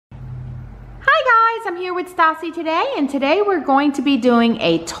Hi guys, I'm here with Stassi today, and today we're going to be doing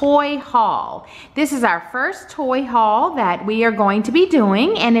a toy haul. This is our first toy haul that we are going to be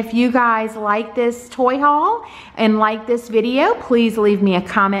doing, and if you guys like this toy haul and like this video, please leave me a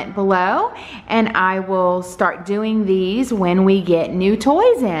comment below, and I will start doing these when we get new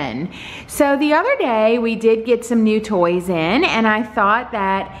toys in. So the other day we did get some new toys in, and I thought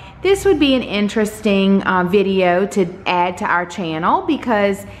that this would be an interesting video to add to our channel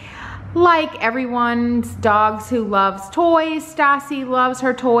because like everyone's dogs who loves toys, Stassi loves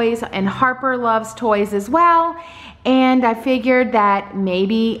her toys and Harper loves toys as well. And I figured that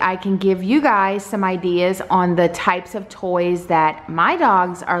maybe I can give you guys some ideas on the types of toys that my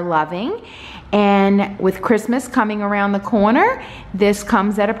dogs are loving. And with Christmas coming around the corner, this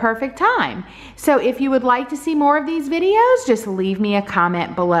comes at a perfect time. So if you would like to see more of these videos, just leave me a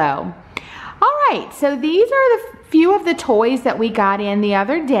comment below. All right, so these are the few of the toys that we got in the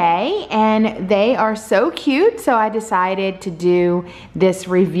other day, and they are so cute, so I decided to do this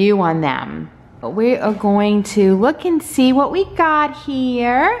review on them. We are going to look and see what we got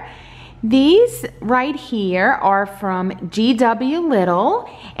here. These right here are from GW Little,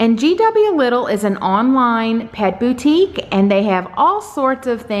 and GW Little is an online pet boutique, and they have all sorts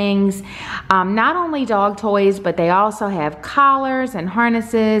of things, not only dog toys, but they also have collars and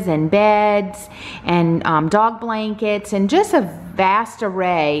harnesses and beds and dog blankets and just a vast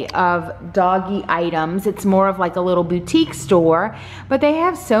array of doggy items. It's more of like a little boutique store, but they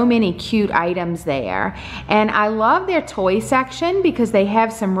have so many cute items there. And I love their toy section because they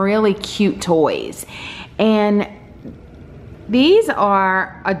have some really cute toys. And these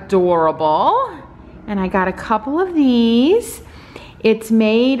are adorable. And I got a couple of these. It's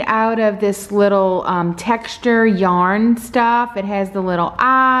made out of this little texture yarn stuff. It has the little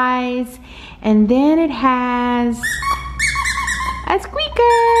eyes. And then it has a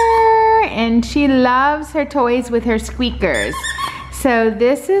squeaker, and she loves her toys with her squeakers. So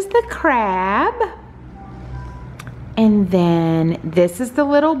this is the crab, and then this is the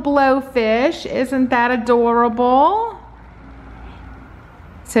little blowfish. Isn't that adorable?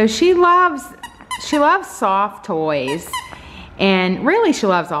 So she loves soft toys. And really, she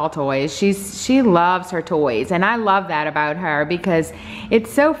loves all toys. She loves her toys, and I love that about her because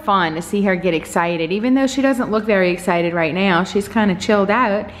it's so fun to see her get excited. Even though she doesn't look very excited right now, she's kind of chilled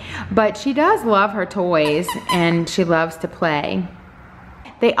out, but she does love her toys and she loves to play.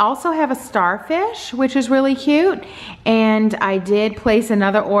 They also have a starfish, which is really cute, and I did place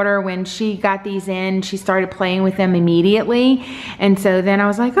another order when she got these in. She started playing with them immediately, and so then I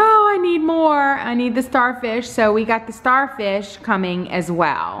was like, oh, I need more. I need the starfish, so we got the starfish coming as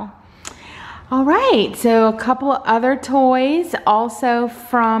well. All right, so a couple of other toys also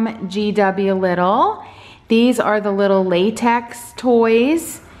from GW Little. These are the little latex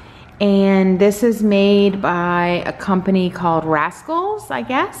toys. And this is made by a company called Rascals, I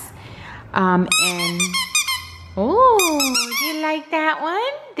guess. Oh, do you like that one?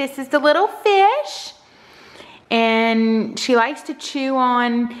 This is the little fish. And she likes to chew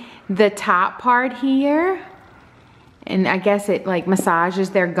on the top part here. And I guess it like massages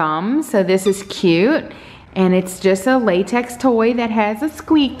their gums. So this is cute. And it's just a latex toy that has a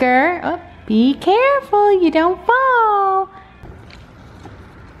squeaker. Oh, be careful, you don't fall.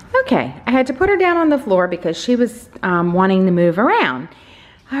 Okay, I had to put her down on the floor because she was wanting to move around.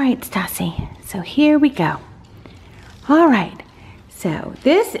 All right, Stassi, so here we go. All right, so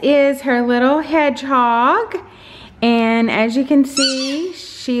this is her little hedgehog. And as you can see,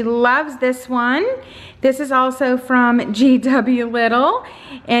 she loves this one. This is also from GW Little,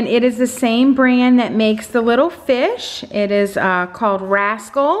 and it is the same brand that makes the little fish. It is called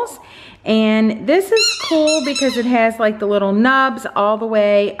Rascals. And this is cool because it has like the little nubs all the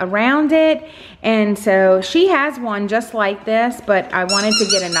way around it. And so she has one just like this, but I wanted to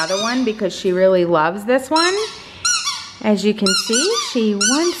get another one because she really loves this one. As you can see, she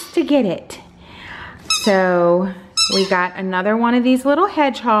wants to get it. So we got another one of these little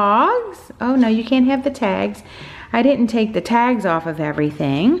hedgehogs. Oh no, you can't have the tags. I didn't take the tags off of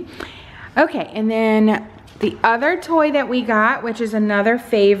everything. Okay, and then the other toy that we got, which is another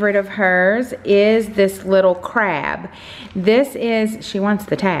favorite of hers, is this little crab. This is, she wants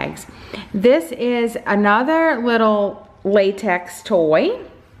the tags. This is another little latex toy,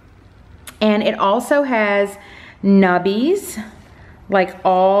 and it also has nubbies, like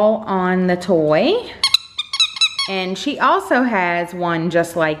all on the toy. And she also has one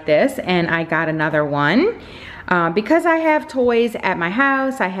just like this, and I got another one. Because I have toys at my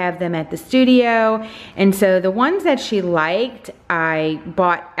house, I have them at the studio, and so the ones that she liked, I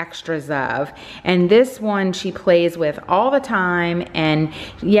bought extras of. And this one she plays with all the time, and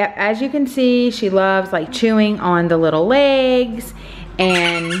yep, as you can see, she loves like chewing on the little legs,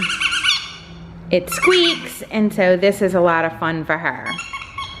 and it squeaks, and so this is a lot of fun for her.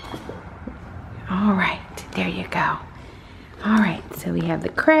 All right, there you go. All right, so we have the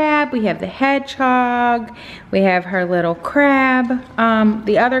crab, we have the hedgehog, we have her little crab,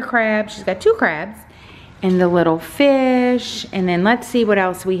 the other crab, she's got two crabs, and the little fish, and then let's see what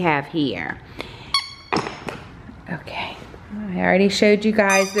else we have here. Okay, I already showed you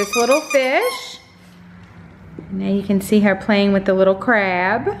guys this little fish. Now you can see her playing with the little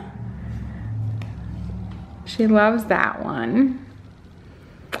crab. She loves that one.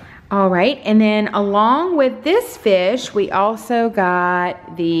 All right, and then along with this fish, we also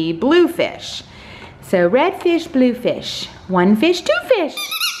got the blue fish. So red fish, blue fish. One fish, two fish.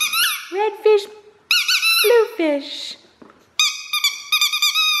 Red fish, blue fish.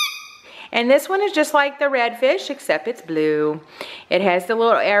 And this one is just like the red fish, except it's blue. It has the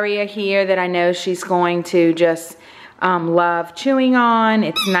little area here that I know she's going to just love chewing on.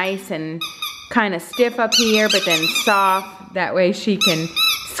 It's nice and kind of stiff up here, but then soft. That way she can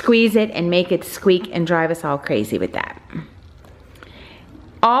squeeze it and make it squeak and drive us all crazy with that.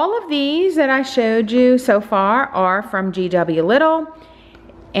 All of these that I showed you so far are from GW Little.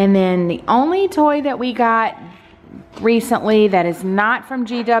 And then the only toy that we got recently that is not from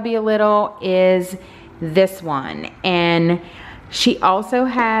GW Little is this one. And she also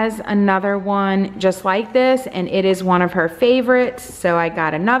has another one just like this, and it is one of her favorites, so I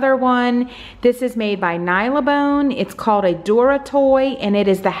got another one. This is made by Nylabone. It's called a Dora toy, and it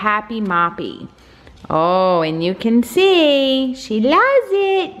is the Happy Moppy. Oh, and you can see she loves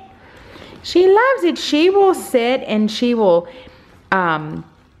it. She loves it. She will sit and she will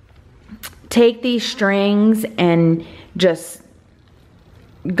take these strings and just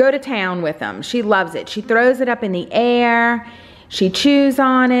go to town with them. She loves it. She throws it up in the air. She chews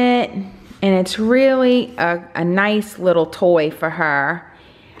on it, and it's really a nice little toy for her.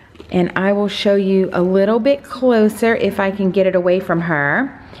 And I will show you a little bit closer if I can get it away from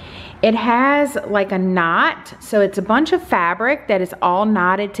her. It has like a knot, so it's a bunch of fabric that is all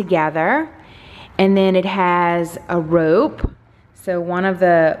knotted together. And then it has a rope. So one of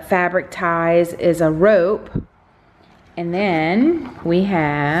the fabric ties is a rope. And then we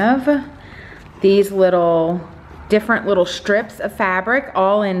have these different little strips of fabric,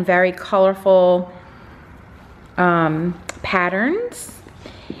 all in very colorful patterns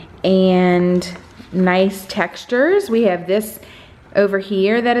and nice textures. We have this over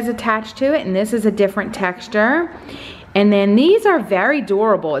here that is attached to it, and this is a different texture. And then these are very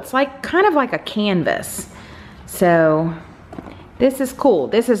durable. It's like kind of like a canvas. So this is cool.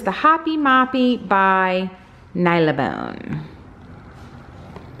 This is the Happy Moppy by Nylabone.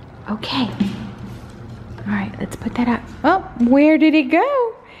 Okay. All right, let's put that up. Oh, where did it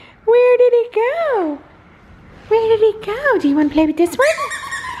go? Where did it go? Where did it go? Do you want to play with this one?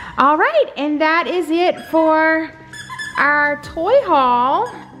 All right, and that is it for our toy haul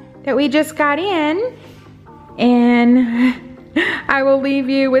that we just got in. And I will leave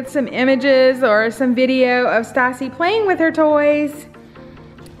you with some images or some video of Stassi playing with her toys.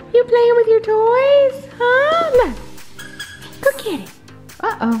 You playing with your toys? Huh? Look. Go get it.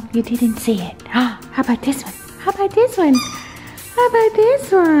 Uh-oh, you didn't see it. How about this one? How about this one? How about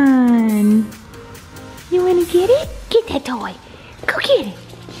this one? You want to get it? Get that toy. Go get it.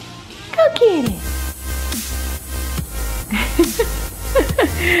 Go get it.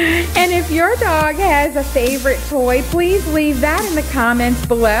 And if your dog has a favorite toy, please leave that in the comments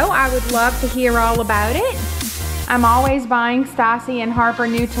below. I would love to hear all about it. I'm always buying Stassi and Harper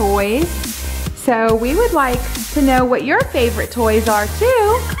new toys. So we would like to know what your favorite toys are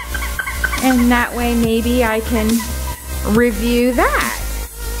too. And that way maybe I can review that.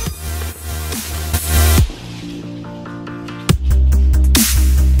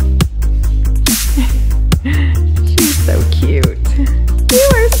 She's so cute. You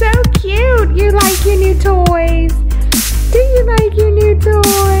are so cute. You like your new toys. Do you like your new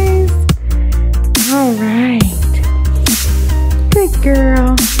toys? All right. Good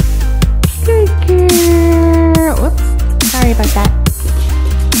girl. Good girl. Whoops. Sorry about that.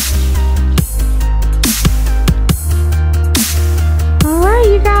 Alright,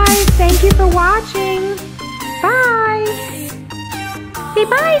 you guys. Thank you for watching. Bye. Say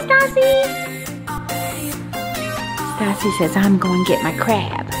bye, Stassi. Stassi says, I'm going to get my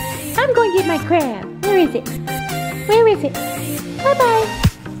crab. I'm going to get my crab. Where is it? Where is it? Bye-bye.